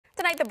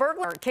Tonight, the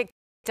Berglund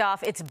kicked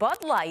off its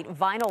Bud Light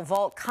Vinyl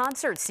Vault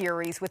concert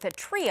series with a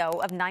trio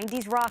of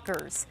 90s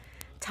rockers.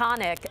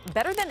 Tonic,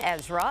 Better Than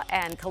Ezra,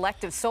 and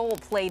Collective Soul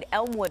played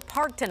Elmwood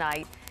Park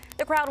tonight.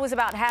 The crowd was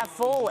about half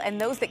full, and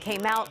those that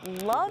came out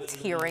loved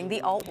hearing the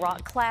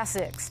alt-rock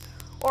classics.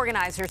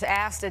 Organizers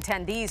asked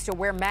attendees to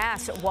wear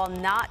masks while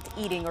not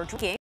eating or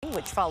drinking,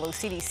 which follows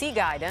CDC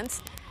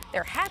guidance.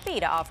 They're happy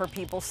to offer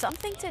people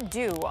something to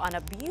do on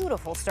a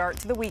beautiful start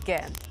to the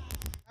weekend.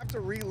 Have to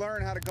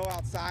relearn how to go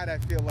outside. I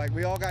feel like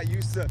we all got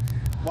used to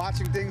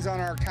watching things on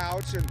our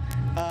couch and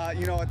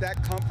at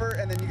that comfort,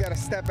 and then you got to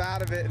step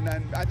out of it. And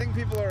then I think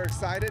people are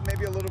excited,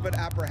 maybe a little bit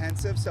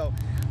apprehensive, so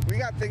we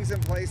got things in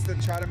place to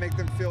try to make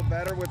them feel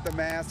better with the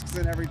masks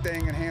and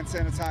everything and hand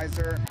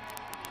sanitizer.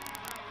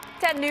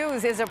 10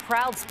 News is a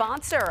proud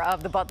sponsor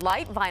of the Bud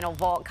Light Vinyl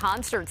Vault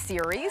concert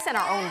series, and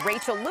our own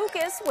Rachel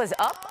Lucas was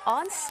up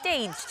on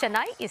stage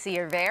tonight. You see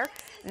her there.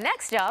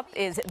 Next up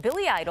is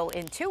Billy Idol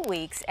in 2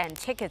 weeks, and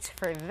tickets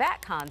for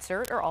that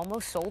concert are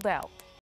almost sold out.